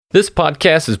This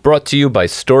podcast is brought to you by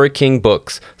Story King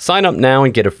Books. Sign up now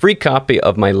and get a free copy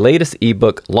of my latest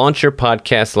ebook, Launch Your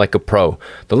Podcast Like a Pro.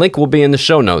 The link will be in the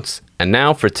show notes. And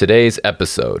now for today's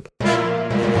episode.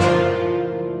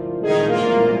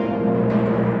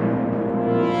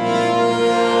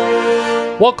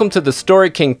 Welcome to the Story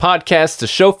King Podcast, a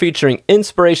show featuring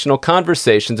inspirational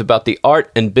conversations about the art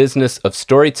and business of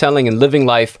storytelling and living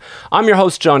life. I'm your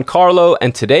host, John Carlo,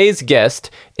 and today's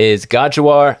guest is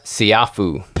Goduar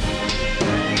Siafu.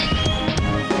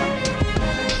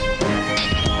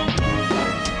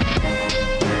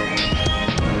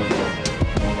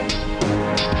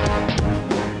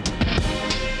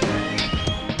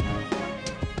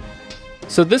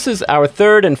 So this is our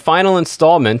third and final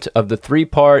installment of the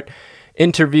three-part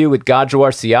interview with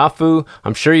Goduar Siafu.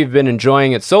 I'm sure you've been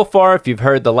enjoying it so far. If you've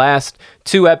heard the last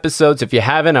two episodes, if you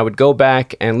haven't, I would go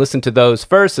back and listen to those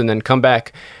first and then come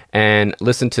back and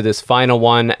listen to this final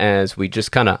one as we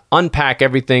just kind of unpack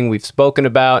everything we've spoken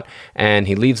about, and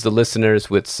he leaves the listeners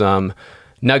with some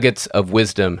nuggets of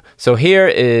wisdom. So here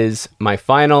is my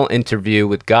final interview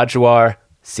with Goduar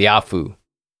Siafu.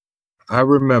 I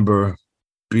remember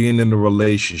being in a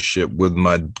relationship with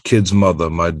my kid's mother,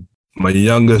 my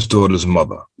youngest daughter's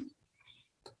mother.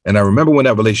 And I remember when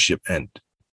that relationship ended.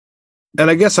 And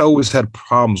I guess I always had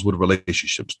problems with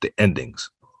relationships, the endings.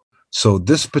 So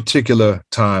this particular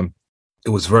time, it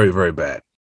was very, very bad.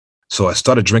 So I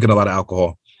started drinking a lot of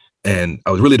alcohol, and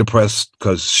I was really depressed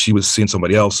because she was seeing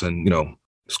somebody else, and,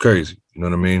 it's crazy. You know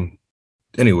what I mean?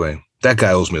 Anyway, that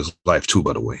guy owes me his life too,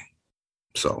 by the way.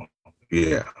 So,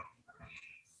 yeah.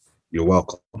 You're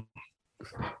welcome.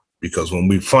 Because when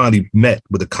we finally met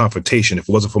with a confrontation, if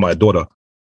it wasn't for my daughter,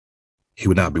 he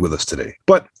would not be with us today.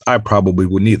 But I probably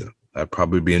wouldn't either. I'd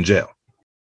probably be in jail.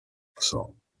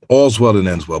 So all's well that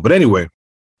ends well. But anyway,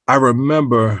 I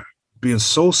remember being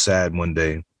so sad one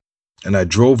day, and I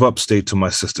drove upstate to my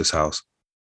sister's house,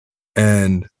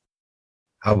 and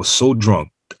I was so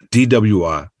drunk,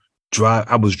 DWI,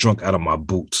 I was drunk out of my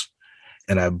boots,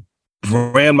 and I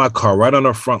ran my car right on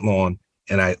her front lawn,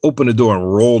 and I opened the door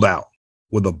and rolled out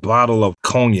with a bottle of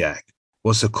cognac.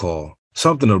 What's it called?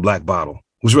 Something in a black bottle.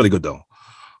 It was really good though.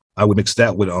 I would mix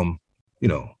that with,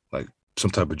 like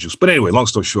some type of juice. But anyway, long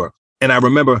story short. And I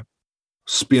remember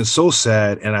being so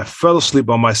sad, and I fell asleep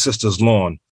on my sister's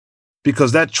lawn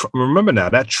because remember now,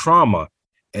 that trauma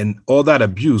and all that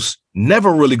abuse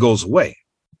never really goes away.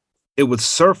 It would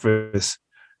surface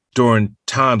during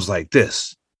times like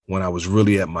this, when I was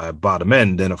really at my bottom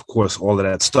end. And of course, all of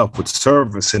that stuff would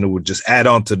surface, and it would just add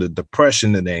on to the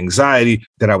depression and the anxiety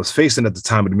that I was facing at the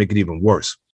time, and to make it even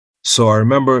worse. So I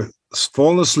remember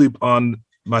falling asleep on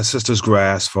my sister's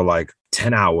grass for like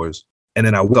 10 hours. And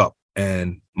then I woke up,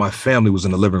 and my family was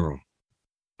in the living room.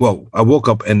 Well, I woke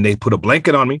up, and they put a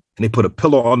blanket on me, and they put a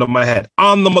pillow under my head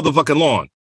on the motherfucking lawn.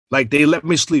 Like, they let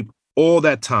me sleep all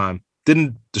that time,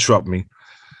 didn't disrupt me.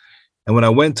 And when I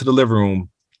went to the living room,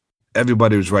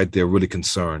 everybody was right there really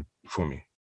concerned for me.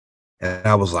 And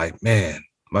I was like, man,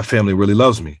 my family really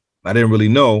loves me. I didn't really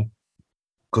know,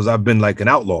 because I've been like an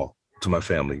outlaw to my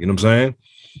family, you know what I'm saying?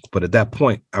 But at that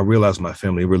point, I realized my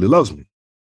family really loves me.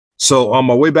 So on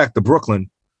my way back to Brooklyn,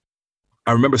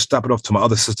 I remember stopping off to my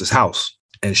other sister's house,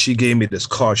 and she gave me this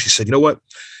card. She said, you know what?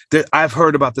 I've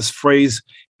heard about this phrase.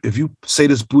 If you say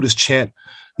this Buddhist chant,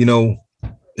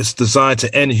 it's designed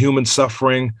to end human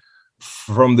suffering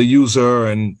from the user.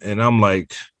 And I'm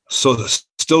like, so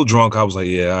still drunk. I was like,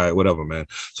 yeah, all right, whatever, man.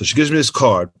 So she gives me this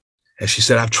card, and she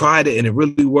said, I've tried it and it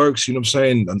really works. You know what I'm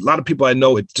saying? A lot of people I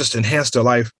know, it just enhanced their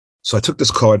life. So I took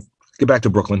this card, get back to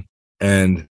Brooklyn,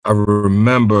 and I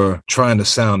remember trying to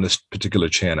sound this particular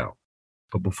chant out.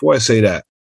 But before I say that,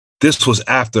 this was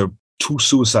after 2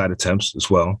 suicide attempts as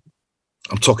well.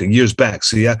 I'm talking years back.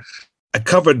 See, I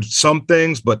covered some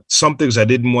things, but some things I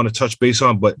didn't want to touch base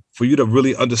on. But for you to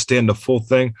really understand the full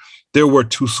thing, there were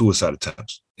 2 suicide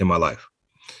attempts in my life.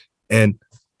 And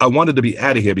I wanted to be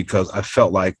out of here because I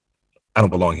felt like I don't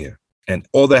belong here. And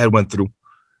all that I had went through.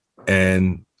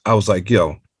 And I was like,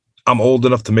 yo, I'm old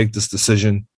enough to make this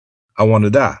decision. I want to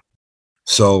die.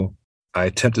 So I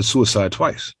attempted suicide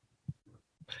twice.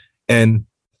 And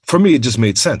for me, it just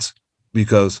made sense,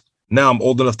 because now I'm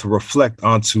old enough to reflect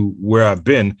onto where I've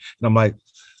been. And I'm like,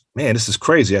 man, this is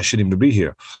crazy. I shouldn't even be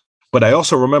here. But I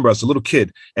also remember as a little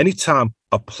kid, anytime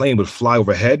a plane would fly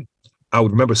overhead, I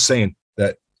would remember saying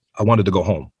that I wanted to go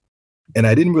home. And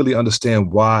I didn't really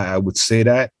understand why I would say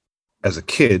that as a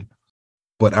kid.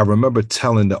 But I remember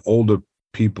telling the older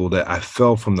people that I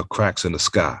fell from the cracks in the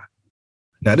sky.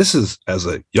 Now, this is as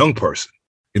a young person,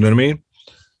 you know what I mean?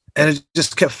 And it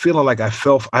just kept feeling like I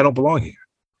don't belong here.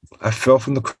 I fell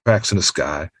from the cracks in the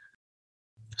sky.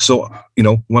 So,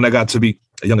 when I got to be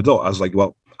a young adult, I was like,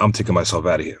 well, I'm taking myself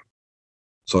out of here.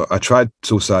 So I tried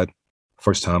suicide.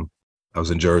 First time I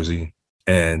was in Jersey,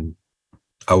 and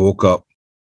I woke up,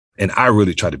 and I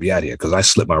really tried to be out of here because I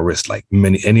slit my wrist like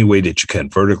any way that you can,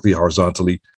 vertically,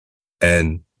 horizontally.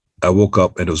 And I woke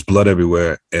up and there was blood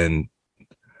everywhere. And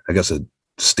I guess a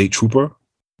state trooper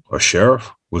or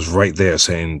sheriff was right there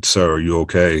saying, "Sir, are you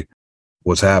okay?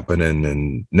 What's happening?"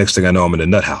 And next thing I know, I'm in the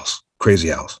nut house, crazy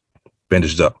house,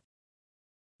 bandaged up.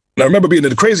 And I remember being in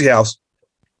the crazy house,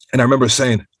 and I remember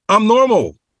saying, "I'm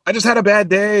normal. I just had a bad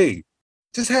day.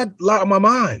 Just had a lot on my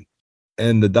mind."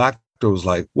 And the doctor was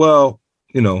like, "Well,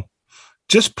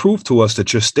 just prove to us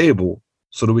that you're stable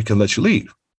so that we can let you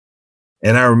leave."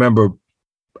 And I remember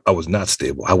I was not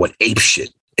stable. I went ape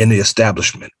shit in the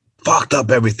establishment, fucked up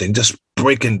everything, just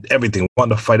breaking everything,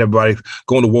 wanting to fight everybody,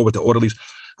 going to war with the orderlies.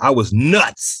 I was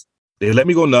nuts. They let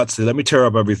me go nuts. They let me tear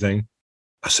up everything.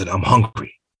 I said, "I'm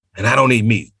hungry and I don't eat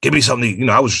meat. Give me something to eat."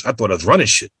 I thought I was running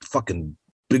shit. Fucking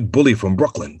big bully from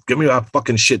Brooklyn. Give me my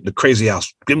fucking shit in the crazy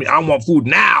house. I want food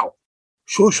now.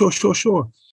 Sure.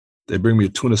 They bring me a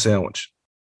tuna sandwich.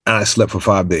 And I slept for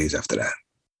 5 days after that.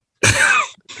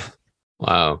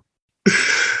 Wow.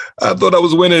 I thought I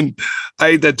was winning. I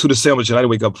ate that tuna sandwich and I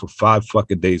didn't wake up for 5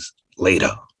 fucking days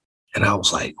later. And I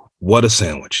was like, what a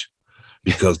sandwich.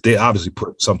 Because they obviously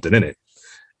put something in it.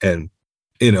 And,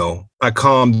 I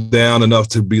calmed down enough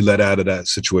to be let out of that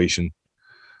situation.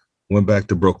 Went back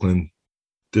to Brooklyn,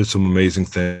 did some amazing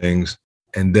things.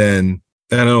 And then,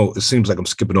 I don't know, it seems like I'm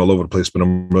skipping all over the place, but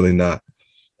I'm really not.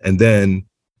 And then,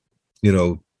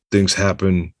 things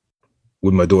happen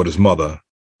with my daughter's mother,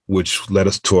 which led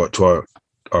us to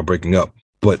our breaking up.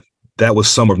 But that was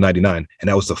summer of 99. And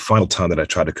that was the final time that I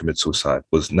tried to commit suicide,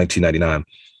 was 1999.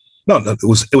 No, it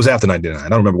was after 99. I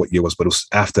don't remember what year it was, but it was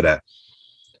after that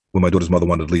when my daughter's mother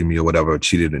wanted to leave me or whatever,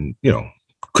 cheated and,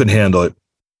 couldn't handle it.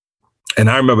 And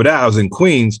I remember that I was in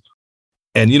Queens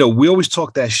and, we always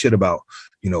talk that shit about,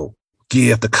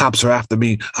 if the cops are after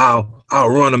me, I'll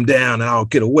run them down and I'll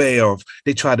get away. Or if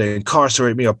they try to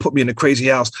incarcerate me or put me in a crazy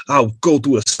house, I'll go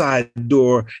through a side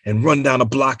door and run down a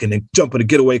block and then jump in a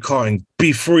getaway car and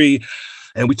be free.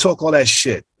 And we talk all that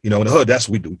shit, in the hood, that's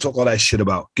what we do. We talk all that shit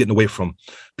about getting away from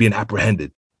being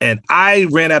apprehended. And I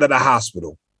ran out of the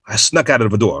hospital. I snuck out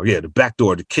of the door. Yeah, the back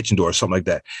door, the kitchen door, or something like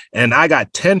that. And I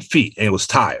got 10 feet and was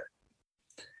tired.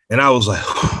 And I was like,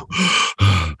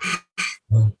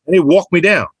 and they walked me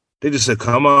down. They just said,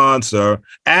 "Come on, sir."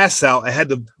 Ass out. I had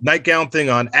the nightgown thing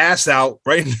on, ass out,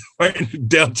 right in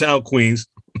downtown Queens.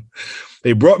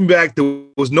 They brought me back. There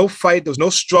was no fight. There was no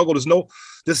struggle. There's no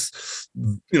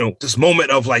this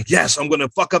moment of like, yes, I'm going to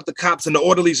fuck up the cops and the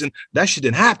orderlies. And that shit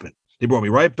didn't happen. They brought me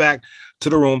right back to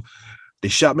the room. They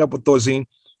shot me up with Thorazine,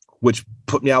 which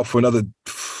put me out for another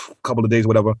couple of days,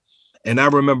 whatever. And I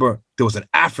remember there was an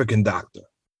African doctor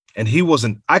and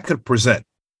I could present,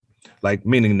 like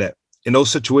meaning that in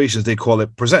those situations, they call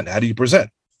it present. How do you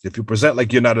present? If you present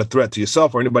like you're not a threat to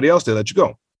yourself or anybody else, they let you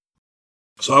go.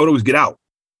 So I would always get out,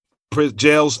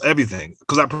 jails, everything,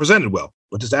 because I presented well.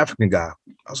 But this African guy,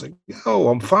 I was like, "Yo,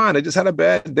 I'm fine. I just had a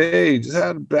bad day, just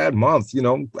had a bad month,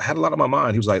 I had a lot on my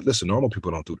mind." He was like, "Listen, normal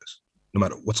people don't do this, no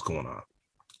matter what's going on.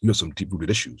 You have some deep-rooted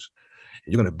issues.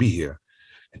 And you're going to be here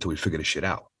until we figure this shit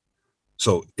out."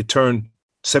 So it turned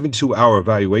 72-hour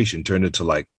evaluation turned into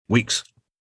like weeks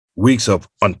of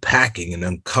unpacking and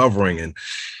uncovering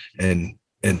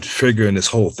and figuring this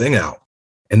whole thing out.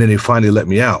 And then they finally let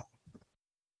me out.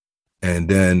 And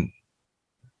then,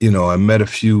 I met a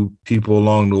few people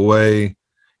along the way.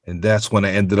 And that's when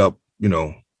I ended up,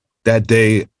 that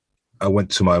day I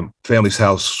went to my family's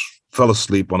house, fell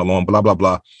asleep on a lawn, blah, blah,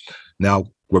 blah. Now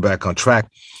we're back on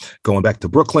track, going back to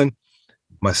Brooklyn.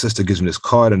 My sister gives me this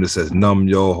card and it says, "Nam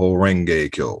yo ho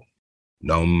renge kyo.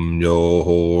 Nam yo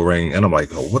ho ring." And I'm like,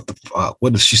 "Oh, what the fuck?"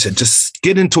 What does she said? "Just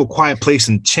get into a quiet place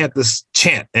and chant this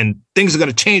chant and things are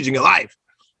going to change in your life.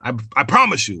 I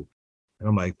promise you." And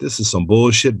I'm like, this is some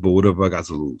bullshit, but whatever I got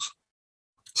to lose.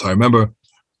 So I remember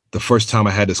the first time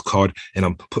I had this card and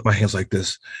I'm put my hands like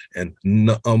this and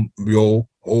yo,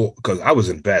 oh, because I was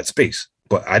in bad space,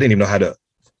 but I didn't even know how to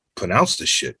pronounce this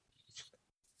shit.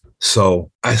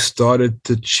 So I started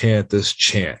to chant this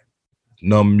chant,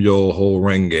 "Nam yo ho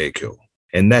renge kyo."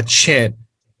 And that chant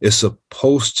is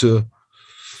supposed to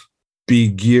be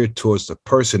geared towards the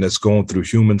person that's going through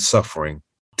human suffering,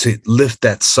 to lift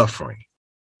that suffering.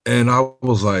 And I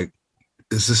was like,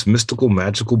 is this mystical,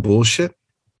 magical bullshit?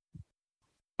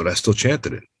 But I still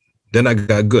chanted it. Then I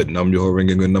got good. Nam yo ho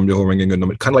renge kyo, nam yo ho renge kyo,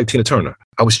 kind of like Tina Turner.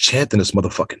 I was chanting this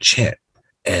motherfucking chant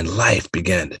and life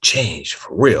began to change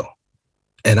for real.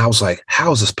 And I was like,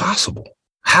 how is this possible?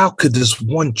 How could this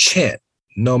one chant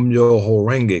Num Yo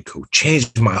Horenge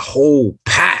changed my whole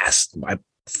past, my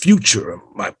future,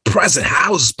 my present.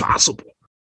 How is this possible?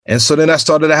 And so then I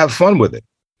started to have fun with it.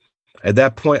 At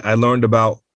that point, I learned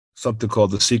about something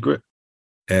called The Secret,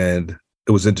 and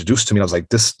it was introduced to me. I was like,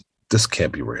 this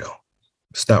can't be real.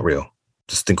 It's not real.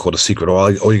 This thing called The Secret.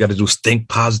 All you got to do is think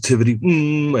positivity,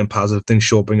 and positive things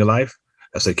show up in your life.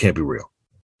 I said, it can't be real.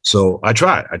 So I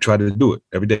tried to do it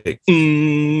every day.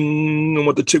 I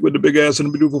want the chick with the big ass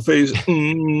and the beautiful face.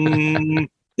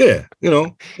 Yeah,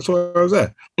 that's where I was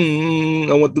at.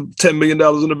 I want the $10 million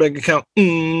in the bank account.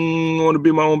 I want to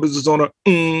be my own business owner.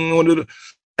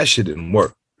 That shit didn't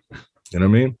work. You know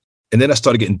what I mean? And then I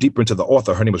started getting deeper into the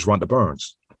author. Her name was Rhonda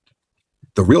Burns.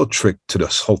 The real trick to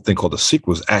this whole thing called The Secret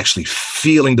was actually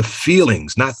feeling the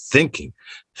feelings, not thinking.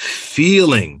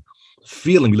 Feeling.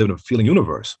 We live in a feeling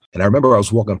universe. And I remember I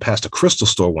was walking past a crystal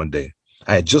store one day.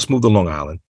 I had just moved to Long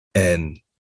Island, and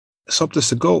something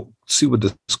said, go see what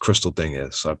this crystal thing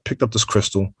is. So I picked up this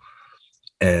crystal,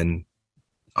 and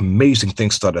amazing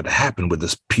things started to happen with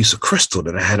this piece of crystal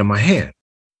that I had in my hand.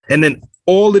 And then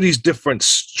all of these different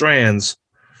strands,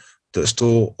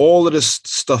 all of this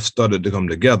stuff started to come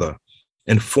together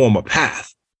and form a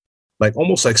path, like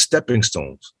almost like stepping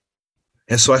stones.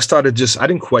 And so I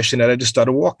didn't question it. I just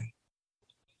started walking.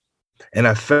 And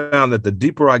I found that the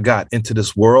deeper I got into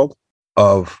this world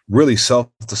of really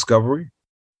self-discovery,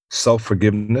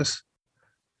 self-forgiveness,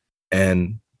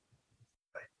 and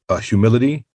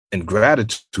humility and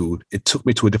gratitude, it took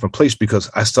me to a different place, because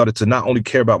I started to not only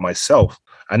care about myself,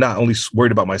 I not only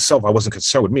worried about myself, I wasn't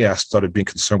concerned with me, I started being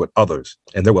concerned with others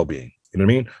and their well-being. You know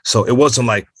what I mean? So it wasn't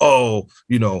like,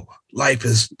 life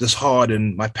is this hard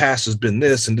and my past has been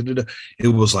this and da-da-da. It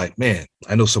was like, man,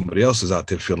 I know somebody else is out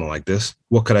there feeling like this.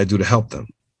 What could I do to help them?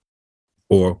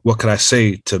 Or what could I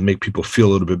say to make people feel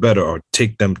a little bit better, or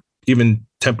take them even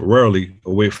temporarily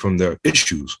away from their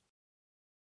issues?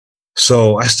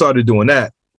 So I started doing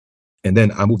that. And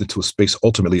then I moved into a space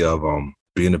ultimately of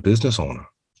being a business owner.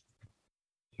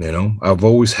 I've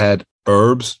always had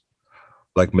herbs,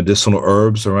 like medicinal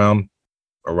herbs around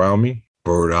me,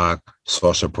 burdock,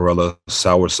 sarsaparilla,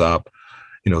 soursop,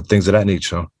 things of that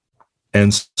nature.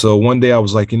 And so one day I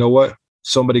was like, you know what?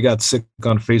 Somebody got sick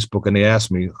on Facebook, and they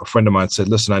asked me, a friend of mine said,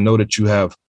 listen, I know that you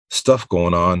have stuff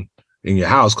going on in your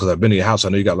house, because I've been to your house. I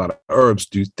know you got a lot of herbs.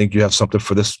 Do you think you have something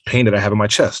for this pain that I have in my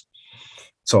chest?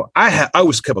 So I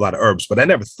always kept a lot of herbs, but I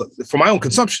never thought for my own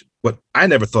consumption, but I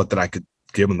never thought that I could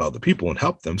give them to other people and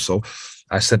help them. So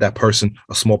I sent that person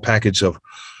a small package of,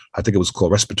 I think it was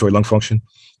called respiratory lung function,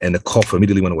 and the cough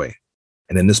immediately went away.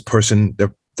 And then this person,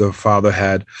 their father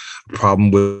had a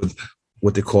problem with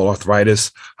what they call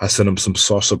arthritis. I sent him some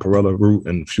sarsaparilla root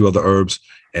and a few other herbs,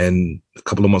 and a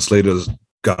couple of months later, it's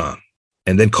gone.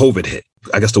 And then COVID hit.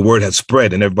 I guess the word had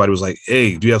spread, and everybody was like,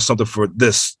 hey, do you have something for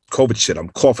this COVID shit? I'm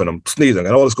coughing, I'm sneezing,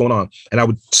 and all this going on. And I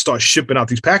would start shipping out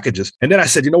these packages. And then I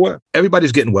said, you know what?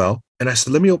 Everybody's getting well. And I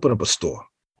said, let me open up a store.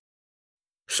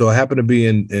 So I happened to be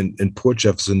in Port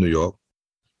Jefferson, New York,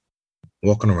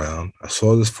 walking around. I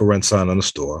saw this for rent sign on the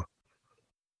store.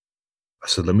 I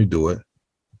said, let me do it.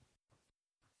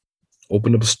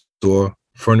 Opened up a store,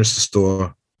 furnished the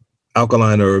store,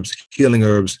 alkaline herbs, healing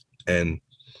herbs, and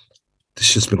this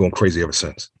shit's been going crazy ever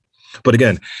since. But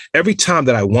again, every time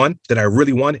that I won, that I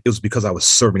really won, it was because I was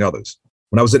serving others.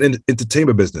 When I was in the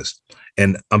entertainment business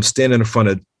and I'm standing in front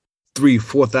of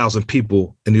 3,000-4,000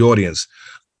 people in the audience,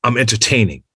 I'm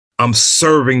entertaining. I'm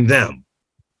serving them.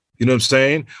 You know what I'm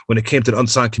saying? When it came to the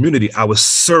unsigned community, I was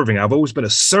serving. I've always been a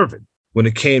servant. When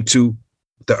it came to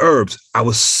the herbs, I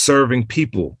was serving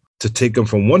people to take them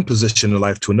from one position in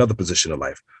life to another position in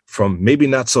life, from maybe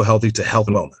not so healthy to health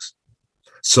and wellness.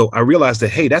 So I realized that,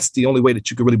 hey, that's the only way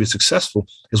that you can really be successful,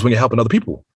 is when you're helping other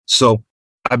people. So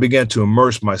I began to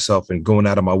immerse myself in going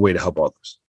out of my way to help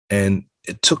others. And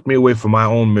it took me away from my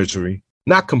own misery,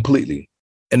 not completely.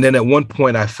 And then at one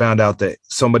point I found out that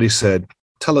somebody said,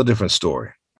 tell a different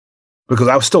story, because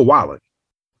I was still wilding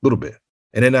a little bit.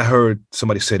 And then I heard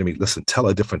somebody say to me, listen, tell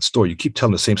a different story. You keep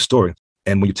telling the same story.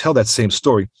 And when you tell that same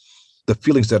story, the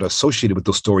feelings that are associated with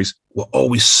those stories will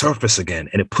always surface again,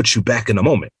 and it puts you back in the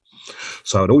moment.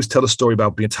 So I would always tell a story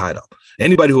about being tied up.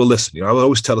 Anybody who will listen, I would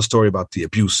always tell a story about the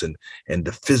abuse and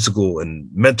the physical and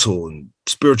mental and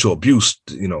spiritual abuse.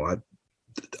 I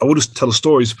would just tell the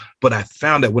stories, but I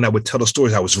found that when I would tell the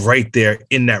stories, I was right there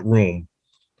in that room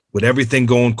with everything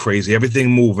going crazy, everything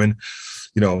moving,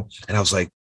 and I was like,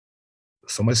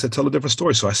 somebody said, tell a different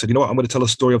story. So I said, you know what? I'm going to tell a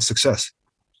story of success.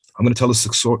 I'm going to tell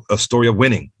a story of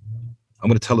winning. I'm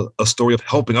going to tell a story of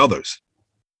helping others.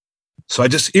 So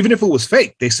even if it was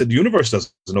fake, they said the universe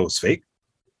doesn't know it's fake.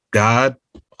 God,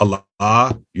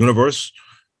 Allah, universe,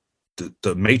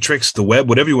 the matrix, the web,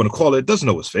 whatever you want to call it, doesn't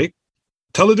know it's fake.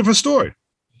 Tell a different story.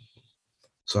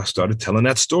 So I started telling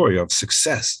that story of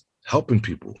success, helping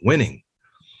people, winning,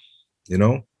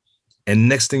 and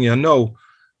next thing you know,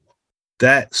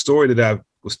 that story that I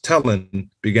was telling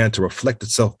began to reflect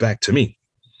itself back to me.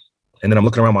 And then I'm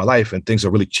looking around my life and things are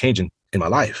really changing in my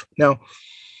life. Now,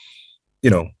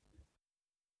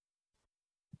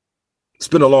 it's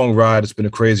been a long ride. It's been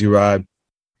a crazy ride.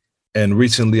 And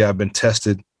recently I've been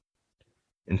tested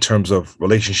in terms of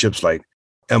relationships. Like,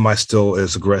 am I still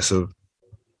as aggressive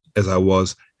as I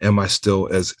was? Am I still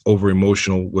as over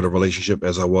emotional with a relationship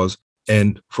as I was?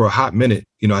 And for a hot minute,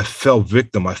 I fell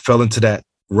victim. I fell into that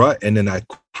rut. And then I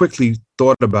quickly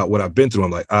thought about what I've been through.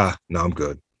 I'm like, no, I'm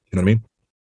good. You know what I mean?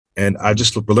 And I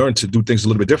just learned to do things a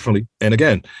little bit differently. And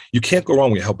again, you can't go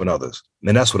wrong when you're helping others.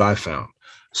 And that's what I found.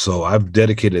 So I've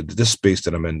dedicated this space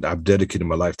that I'm in. I've dedicated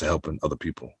my life to helping other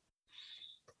people.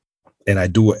 And I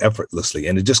do it effortlessly.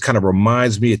 And it just kind of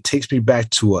reminds me, it takes me back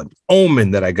to an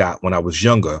omen that I got when I was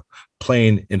younger,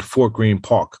 playing in Fort Greene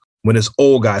Park, when this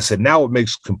old guy said, now it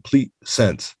makes complete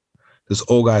sense. This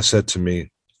old guy said to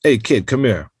me, hey, kid, come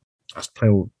here. I was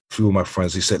playing with a few of my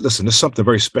friends. He said, listen, there's something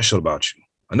very special about you.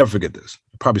 I'll never forget this.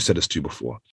 I probably said this to you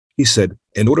before. He said,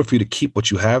 in order for you to keep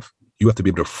what you have to be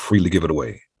able to freely give it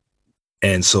away.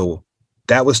 And so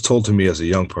that was told to me as a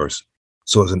young person.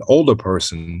 So as an older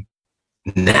person,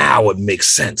 now it makes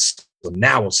sense. So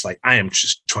now it's like, I am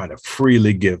just trying to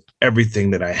freely give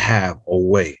everything that I have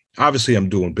away. Obviously, I'm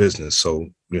doing business, so,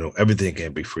 everything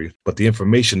can't be free. But the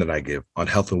information that I give on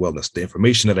health and wellness, the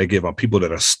information that I give on people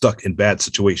that are stuck in bad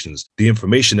situations, the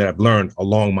information that I've learned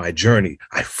along my journey,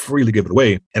 I freely give it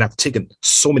away. And I've taken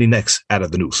so many necks out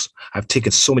of the noose. I've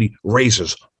taken so many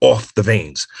razors off the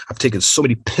veins. I've taken so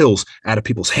many pills out of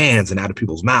people's hands and out of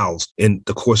people's mouths in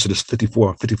the course of this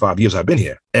 55 years I've been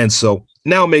here. And so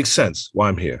now it makes sense why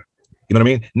I'm here. You know what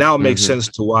I mean? Now it makes sense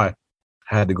to why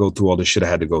I had to go through all this shit I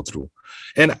had to go through.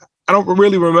 And I don't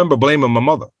really remember blaming my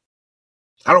mother.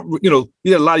 I don't, you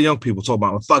get a lot of young people talk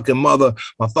about my fucking mother,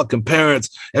 my fucking parents,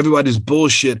 everybody's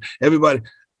bullshit, everybody.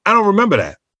 I don't remember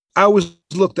that. I always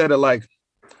looked at it like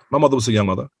my mother was a young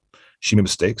mother. She made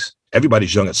mistakes.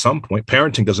 Everybody's young at some point.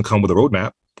 Parenting doesn't come with a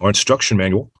roadmap or instruction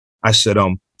manual. I said,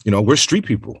 we're street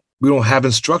people. We don't have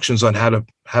instructions on how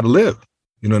to live.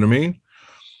 You know what I mean?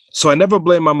 So I never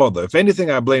blame my mother. If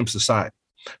anything, I blame society,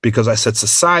 because I said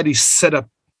society set up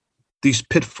these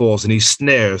pitfalls and these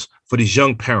snares for these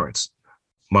young parents.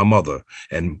 My mother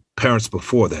and parents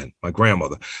before then, my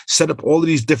grandmother, set up all of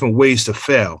these different ways to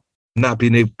fail, not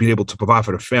being able to provide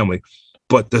for the family.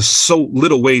 But there's so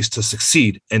little ways to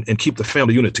succeed and keep the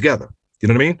family unit together. You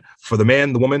know what I mean? For the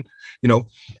man, the woman,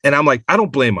 and I'm like, I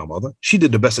don't blame my mother. She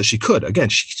did the best that she could. Again,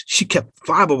 she kept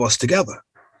 5 of us together.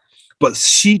 But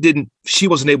she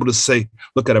wasn't able to say,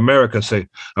 look at America and say,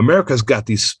 America's got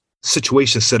these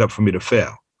situations set up for me to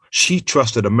fail. She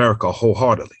trusted America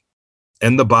wholeheartedly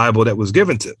and the Bible that was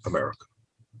given to America.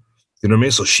 You know what I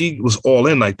mean? So she was all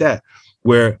in like that,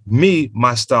 where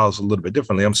my style is a little bit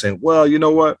differently. I'm saying, well, you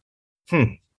know what?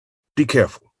 Be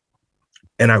careful.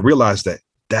 And I realized that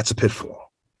that's a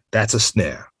pitfall. That's a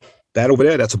snare. That over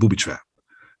there, that's a booby trap.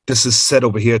 This is set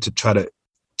over here to try to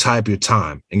tie up your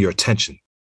time and your attention.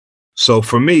 So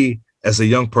for me, as a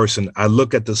young person, I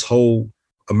look at this whole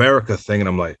America thing and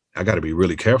I'm like, I got to be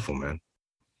really careful, man.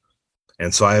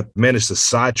 And so I managed to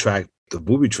sidetrack the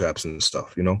booby traps and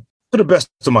stuff, to the best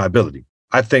of my ability.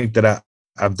 I think that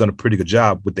I've done a pretty good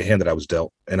job with the hand that I was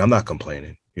dealt, and I'm not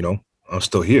complaining, I'm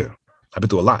still here. I've been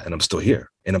through a lot and I'm still here,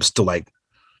 and I'm still like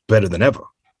better than ever,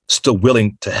 still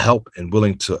willing to help and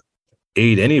willing to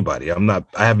aid anybody. I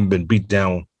haven't been beat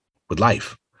down with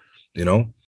life,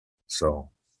 so.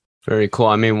 Very cool.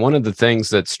 I mean, one of the things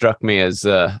that struck me as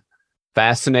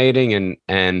fascinating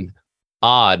and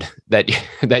odd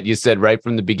that you said right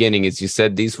from the beginning is you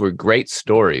said these were great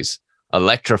stories,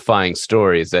 electrifying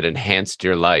stories that enhanced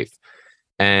your life.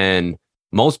 And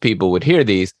most people would hear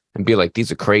these and be like,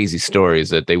 these are crazy stories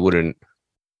that they wouldn't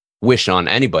wish on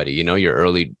anybody, your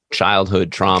early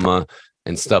childhood trauma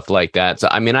and stuff like that. So,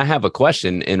 I mean, I have a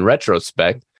question in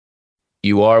retrospect.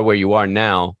 You are where you are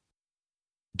now.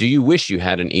 Do you wish you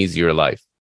had an easier life?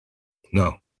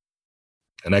 No.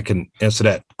 And I can answer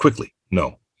that quickly.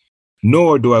 No.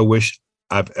 Nor do I wish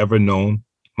I've ever known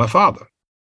my father.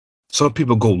 Some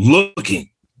people go looking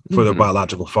for their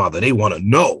biological father. They want to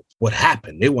know what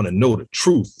happened. They want to know the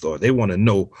truth, or they want to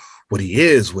know what he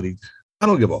is, I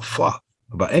don't give a fuck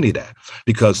about any of that,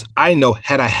 because I know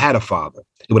had I had a father,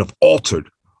 it would have altered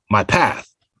my path.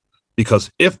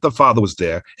 Because if the father was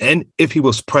there and if he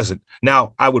was present,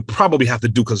 now I would probably have to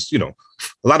do, because,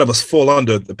 a lot of us fall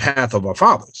under the path of our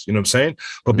fathers, you know what I'm saying?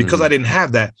 But because I didn't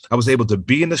have that, I was able to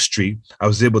be in the street. I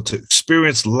was able to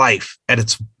experience life at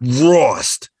its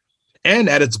rawest and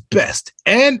at its best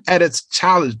and at its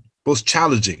most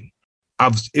challenging. I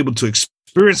was able to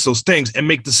experience those things and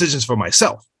make decisions for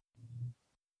myself.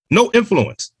 No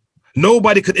influence.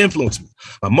 Nobody could influence me.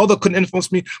 My mother couldn't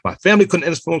influence me. My family couldn't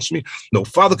influence me. No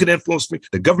father could influence me.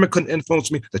 The government couldn't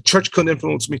influence me. The church couldn't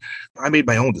influence me. I made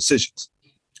my own decisions.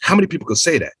 How many people could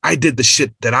say that? I did the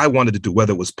shit that I wanted to do,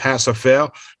 whether it was pass or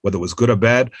fail, whether it was good or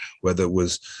bad, whether it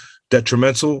was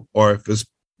detrimental or if it's,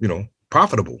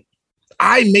 profitable.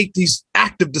 I make these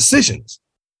active decisions.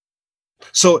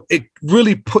 So it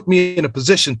really put me in a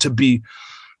position to be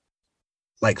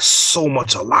like so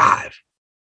much alive,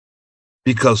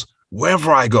 because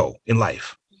wherever I go in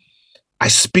life, I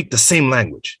speak the same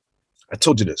language. I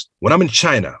told you this. When I'm in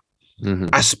China,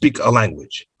 I speak a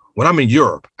language. When I'm in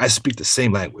Europe, I speak the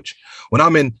same language. When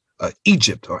I'm in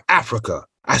Egypt or Africa,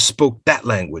 I spoke that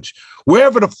language.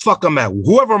 Wherever the fuck I'm at,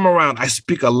 whoever I'm around, I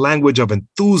speak a language of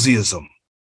enthusiasm.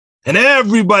 And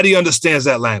everybody understands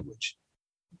that language.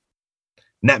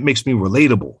 And that makes me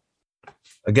relatable.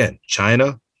 Again,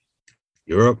 China,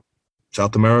 Europe,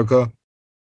 South America,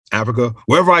 Africa,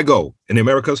 wherever I go in the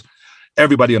Americas,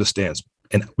 everybody understands.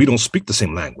 And we don't speak the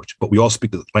same language, but we all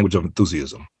speak the language of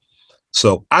enthusiasm.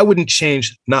 So I wouldn't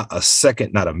change not a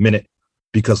second, not a minute,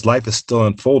 because life is still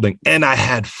unfolding and I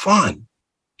had fun.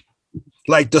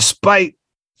 Like, despite,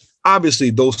 obviously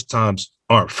those times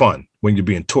aren't fun when you're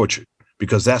being tortured,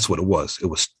 because that's what it was. It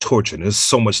was torture. And there's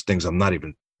so much things I'm not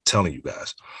even telling you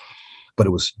guys, but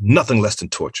it was nothing less than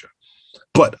torture.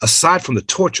 But aside from the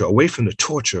torture, away from the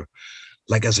torture,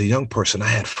 like as a young person, I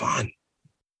had fun.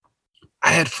 I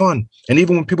had fun. And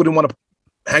even when people didn't want to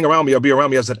hang around me or be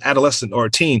around me as an adolescent or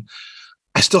a teen,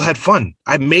 I still had fun.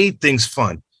 I made things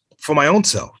fun for my own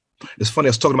self. It's funny. I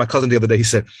was talking to my cousin the other day. He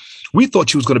said, we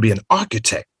thought you was going to be an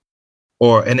architect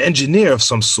or an engineer of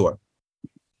some sort,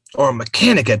 or a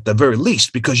mechanic at the very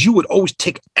least, because you would always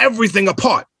take everything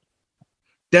apart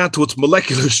down to its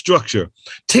molecular structure,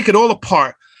 take it all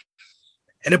apart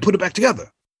and then put it back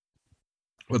together.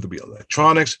 Whether it be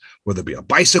electronics, whether it be a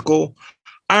bicycle.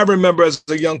 I remember as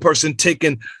a young person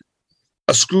taking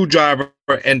a screwdriver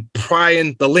and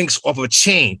prying the links off of a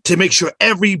chain to make sure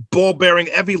every ball bearing,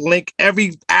 every link,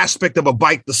 every aspect of a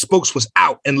bike, the spokes was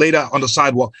out and laid out on the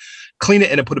sidewalk, clean it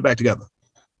and then put it back together.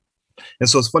 And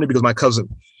so it's funny because my cousin,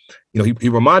 he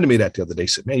reminded me that the other day. He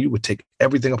said, man, you would take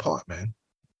everything apart, man,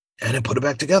 and then put it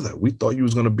back together. We thought you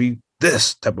was going to be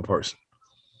this type of person.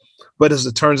 But as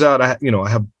it turns out, I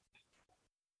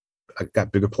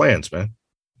got bigger plans, man.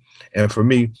 And for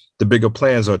me, the bigger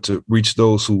plans are to reach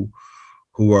those who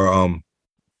are on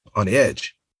the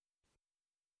edge.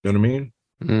 You know what I mean?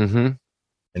 Mm-hmm.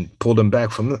 And pull them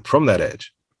back from that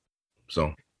edge.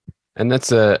 So, and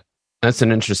that's an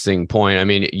interesting point. I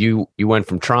mean, you went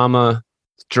from trauma,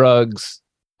 drugs,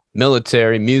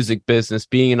 military, music business,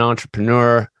 being an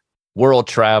entrepreneur, world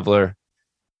traveler.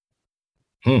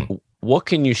 What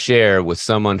can you share with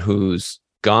someone who's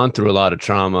gone through a lot of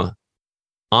trauma,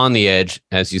 on the edge,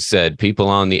 as you said, people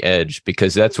on the edge,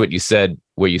 because that's what you said,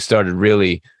 where you started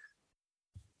really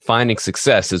finding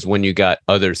success is when you got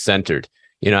others centered,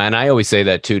 and I always say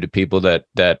that too, to people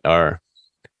that are,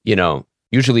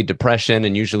 usually depression,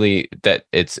 and usually that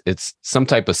it's some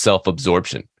type of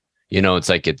self-absorption, it's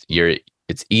like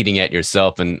it's eating at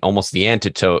yourself, and almost the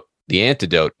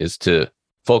antidote is to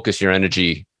focus your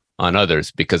energy on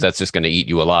others, because that's just going to eat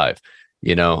you alive.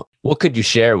 What could you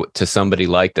share to somebody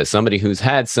like that, somebody who's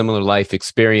had similar life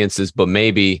experiences, but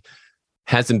maybe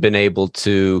hasn't been able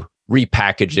to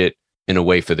repackage it in a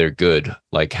way for their good?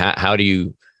 Like, how do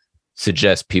you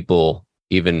suggest people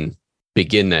even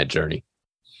begin that journey?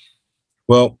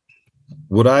 Well,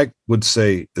 what I would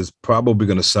say is probably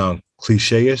going to sound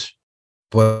cliche-ish,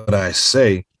 but I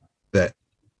say that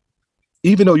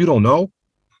even though you don't know,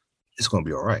 it's going to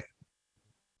be all right.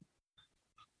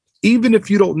 Even if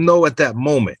you don't know at that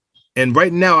moment, and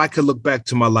right now I could look back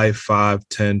to my life 5,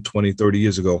 10, 20, 30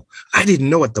 years ago. I didn't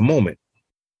know at the moment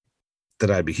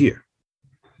that I'd be here.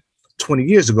 20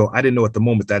 years ago, I didn't know at the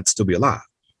moment that I'd still be alive.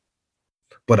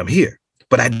 But I'm here.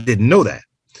 But I didn't know that.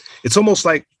 It's almost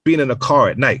like being in a car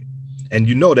at night, and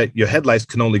you know that your headlights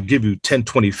can only give you 10,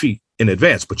 20 feet in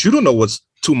advance, but you don't know what's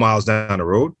 2 miles down the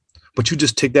road. But you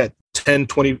just take that 10,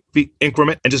 20 feet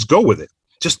increment and just go with it.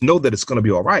 Just know that it's going to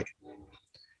be all right.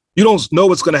 You don't know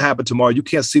what's going to happen tomorrow. You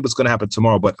can't see what's going to happen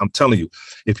tomorrow. But I'm telling you,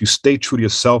 if you stay true to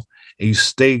yourself and you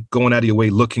stay going out of your way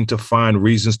looking to find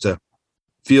reasons to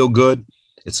feel good,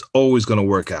 it's always going to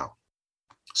work out.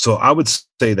 So I would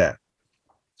say that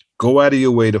go out of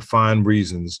your way to find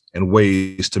reasons and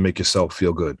ways to make yourself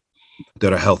feel good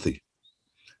that are healthy.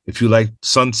 If you like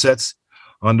sunsets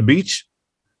on the beach,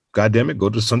 God damn it, go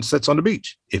to the sunsets on the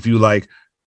beach. If you like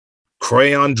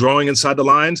crayon drawing inside the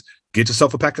lines, get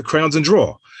yourself a pack of crayons and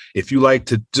draw. If you like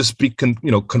to just be,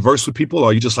 converse with people,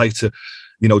 or you just like to,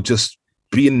 just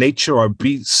be in nature or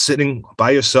be sitting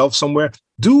by yourself somewhere,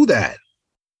 do that.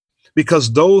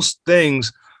 Because those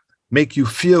things make you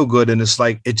feel good. And it's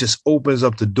like, it just opens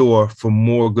up the door for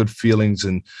more good feelings.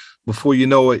 And before you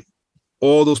know it,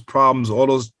 all those problems, all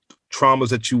those traumas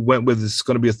that you went with, is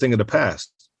going to be a thing of the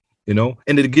past, and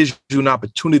it gives you an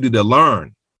opportunity to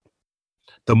learn.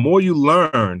 The more you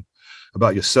learn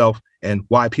about yourself and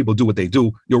why people do what they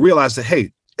do, you'll realize that,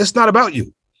 hey, it's not about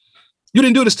you. You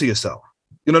didn't do this to yourself.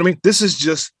 You know what I mean? This is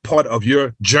just part of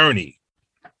your journey.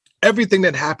 Everything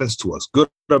that happens to us, good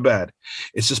or bad,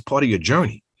 it's just part of your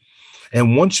journey.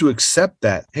 And once you accept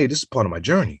that, hey, this is part of my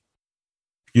journey,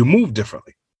 you move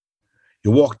differently.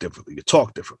 You walk differently. You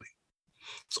talk differently.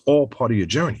 It's all part of your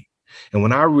journey. And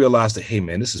when I realized that, hey,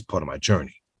 man, this is part of my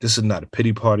journey. This is not a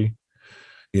pity party.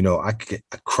 I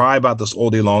cry about this all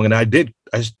day long. And I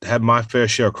had my fair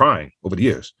share of crying over the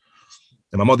years.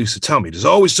 And my mother used to tell me, there's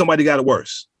always somebody got it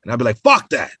worse. And I'd be like, fuck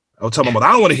that. I would tell my mother,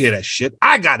 I don't want to hear that shit.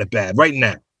 I got it bad right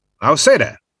now. I would say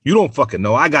that. You don't fucking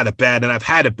know. I got it bad and I've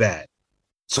had it bad.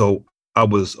 So I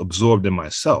was absorbed in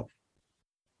myself.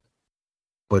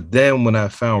 But then when I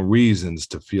found reasons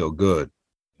to feel good,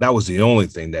 that was the only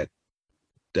thing that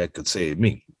could save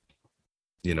me.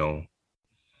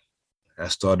 I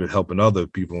started helping other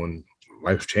people and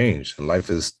life changed. And life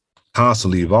is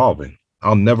constantly evolving.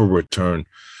 I'll never return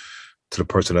to the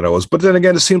person that I was. But then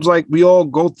again, it seems like we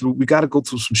got to go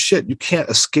through some shit. You can't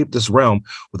escape this realm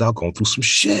without going through some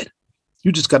shit.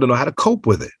 You just got to know how to cope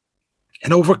with it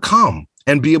and overcome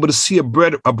and be able to see a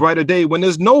brighter day when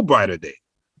there's no brighter day.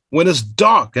 When it's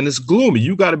dark and it's gloomy,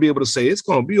 you got to be able to say, it's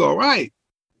going to be all right.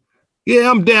 Yeah,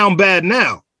 I'm down bad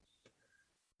now.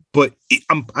 But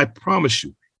I promise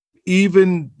you,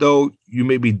 even though you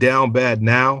may be down bad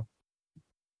now,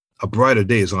 a brighter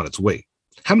day is on its way.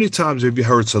 How many times have you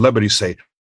heard celebrities say,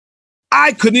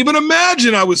 I couldn't even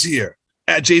imagine I was here?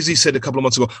 Jay-Z said a couple of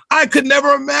months ago, I could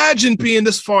never imagine being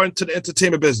this far into the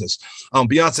entertainment business.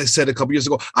 Beyonce said a couple years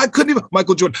ago,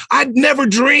 Michael Jordan, I'd never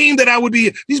dreamed that I would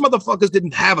be. These motherfuckers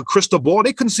didn't have a crystal ball.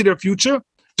 They couldn't see their future.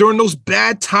 During those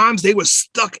bad times, they were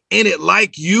stuck in it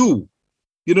like you.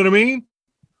 You know what I mean?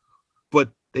 But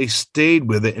they stayed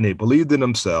with it and they believed in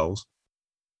themselves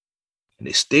and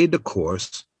they stayed the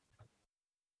course.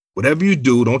 Whatever you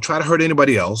do, don't try to hurt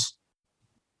anybody else.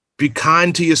 Be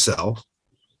kind to yourself.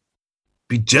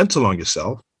 Be gentle on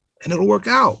yourself and it'll work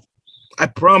out. I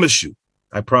promise you.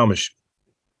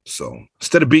 So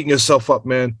instead of beating yourself up,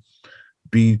 man,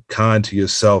 be kind to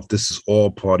yourself. This is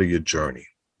all part of your journey.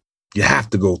 You have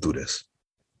to go through this.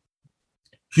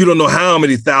 You don't know how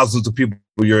many thousands of people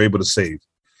you're able to save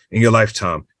in your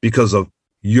lifetime because of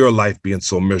your life being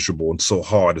so miserable and so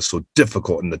hard and so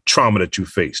difficult and the trauma that you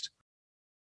faced.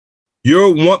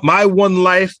 My one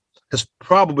life has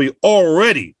probably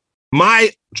already,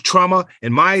 my trauma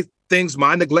and my things,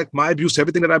 my neglect, my abuse,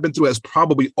 everything that I've been through has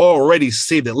probably already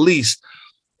saved at least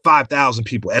 5,000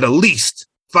 people, at least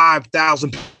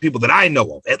 5,000 people that I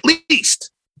know of, at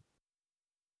least.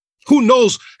 Who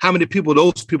knows how many people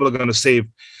those people are going to save?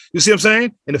 You see what I'm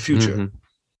saying? In the future. Mm-hmm.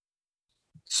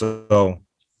 So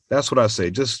that's what I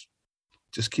say. Just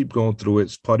keep going through it.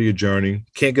 It's part of your journey.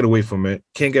 Can't get away from it.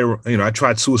 I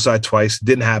tried suicide twice.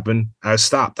 Didn't happen. I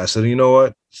stopped. I said, you know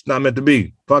what? It's not meant to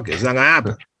be. Fuck it. It's not going to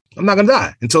happen. I'm not going to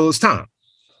die until it's time.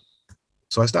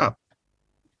 So I stopped.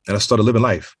 And I started living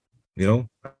life.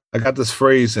 I got this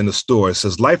phrase in the store. It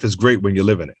says, life is great when you're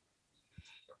living it.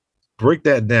 Break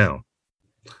that down.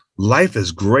 Life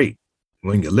is great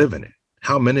when you're living it.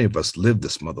 How many of us live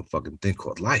this motherfucking thing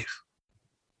called life?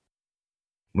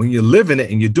 When you're living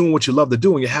it and you're doing what you love to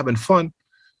do and you're having fun,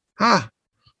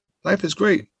 life is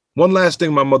great. One last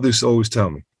thing my mother used to always tell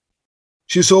me.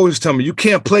 She used to always tell me, you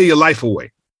can't play your life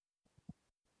away.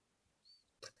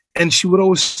 And she would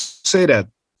always say that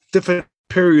different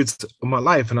periods of my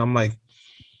life. And I'm like,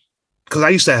 because I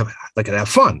used to have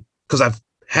fun. Because I've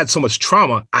had so much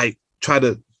trauma, I try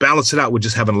to balance it out with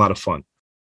just having a lot of fun.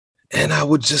 And I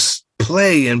would just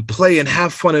play and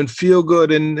have fun and feel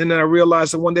good. And then I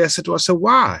realized that one day I said to her, I said,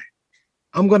 why?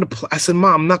 I'm going to play. I said,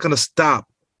 Mom, I'm not going to stop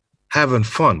having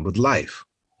fun with life.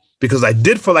 Because I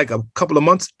did for like a couple of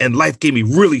months and life gave me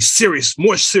really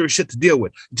more serious shit to deal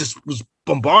with. It just was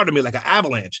bombarding me like an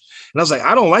avalanche. And I was like,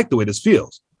 I don't like the way this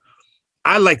feels.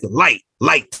 I like the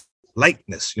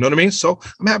lightness. You know what I mean? So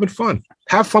I'm having fun.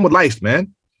 Have fun with life,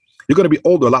 man. You're going to be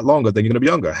older a lot longer than you're going to be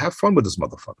younger. Have fun with this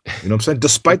motherfucker. You know what I'm saying?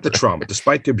 Despite the trauma,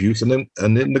 despite the abuse and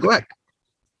the neglect.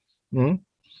 Mm-hmm.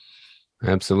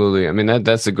 Absolutely. I mean,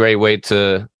 that's a great way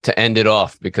to end it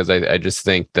off, because I just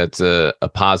think that's a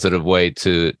positive way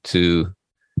to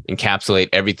encapsulate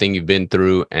everything you've been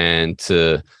through, and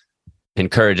to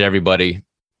encourage everybody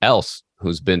else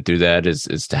who's been through that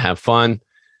is to have fun,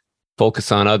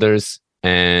 focus on others,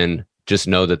 and just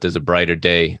know that there's a brighter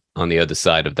day on the other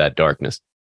side of that darkness.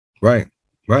 Right.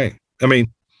 I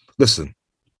mean, listen,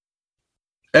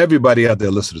 everybody out there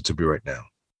listening to me right now,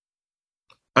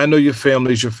 I know your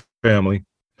family's your family.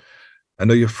 I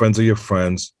know your friends are your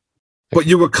friends, but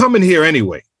you were coming here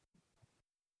anyway.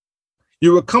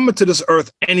 You were coming to this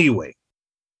earth anyway.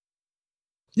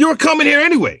 You were coming here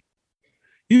anyway.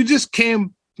 You just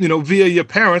came, via your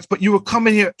parents, but you were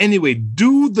coming here anyway.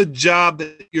 Do the job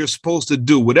that you're supposed to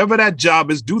do. Whatever that job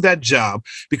is, do that job,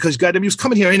 because goddamn, you was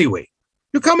coming here anyway.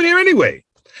 You're coming here anyway.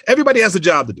 Everybody has a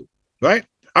job to do, right?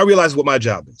 I realized what my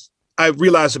job is. I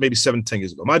realized it maybe 10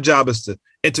 years ago. My job is to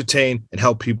entertain and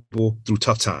help people through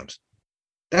tough times.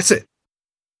 That's it.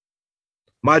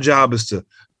 My job is to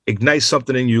ignite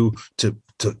something in you, to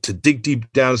dig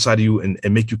deep down inside of you and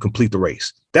make you complete the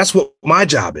race. That's what my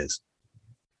job is.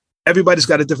 Everybody's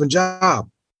got a different job.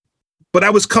 But I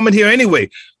was coming here anyway,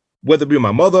 whether it be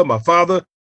my mother, my father,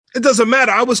 it doesn't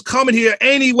matter. I was coming here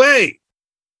anyway.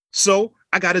 So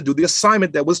I got to do the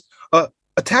assignment that was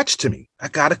attached to me. I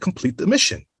got to complete the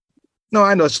mission. No,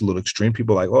 I know it's a little extreme.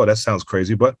 People are like, oh, that sounds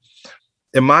crazy. But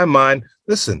in my mind,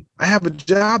 listen, I have a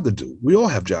job to do. We all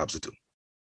have jobs to do.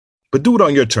 But do it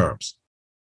on your terms.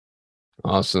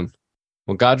 Awesome.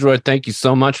 Well, Goduar, thank you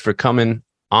so much for coming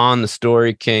on the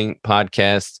Story King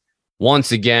podcast.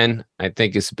 Once again, I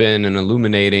think it's been an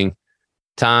illuminating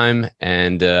time,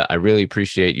 and I really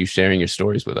appreciate you sharing your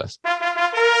stories with us.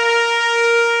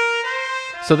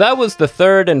 So that was the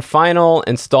third and final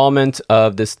installment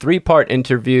of this 3-part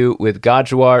interview with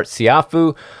Goduar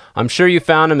Siafu. I'm sure you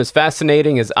found him as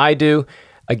fascinating as I do.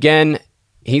 Again,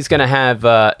 he's going to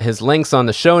have his links on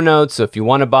the show notes, so if you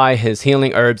want to buy his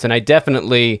healing herbs, and I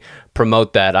definitely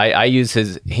promote that. I use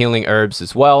his healing herbs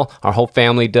as well. Our whole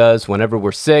family does whenever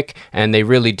we're sick, and they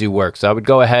really do work. So I would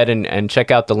go ahead and check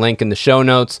out the link in the show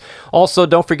notes. Also,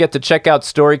 don't forget to check out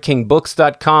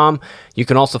StoryKingBooks.com. You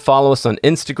can also follow us on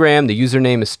Instagram. The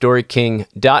username is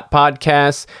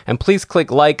StoryKing.podcast. And please click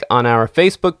like on our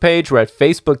Facebook page. We're at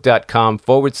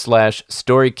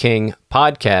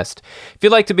Facebook.com/StoryKingPodcast. If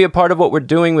you'd like to be a part of what we're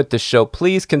doing with this show,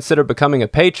 please consider becoming a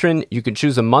patron. You can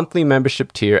choose a monthly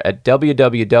membership tier at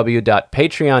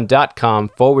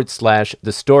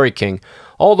www.patreon.com/TheStoryKing.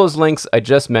 All those links I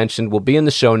just mentioned will be in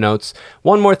the show notes.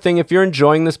 One more thing, if you're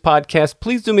enjoying this podcast,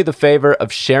 please do me the favor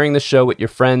of sharing the show with your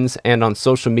friends and on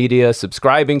social media,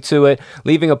 subscribing to it,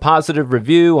 leaving a positive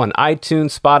review on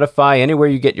iTunes, Spotify, anywhere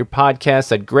you get your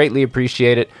podcasts. I'd greatly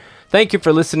appreciate it. Thank you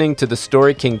for listening to the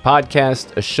Story King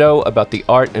podcast, a show about the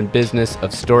art and business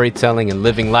of storytelling and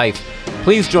living life.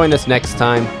 Please join us next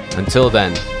time. Until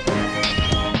then.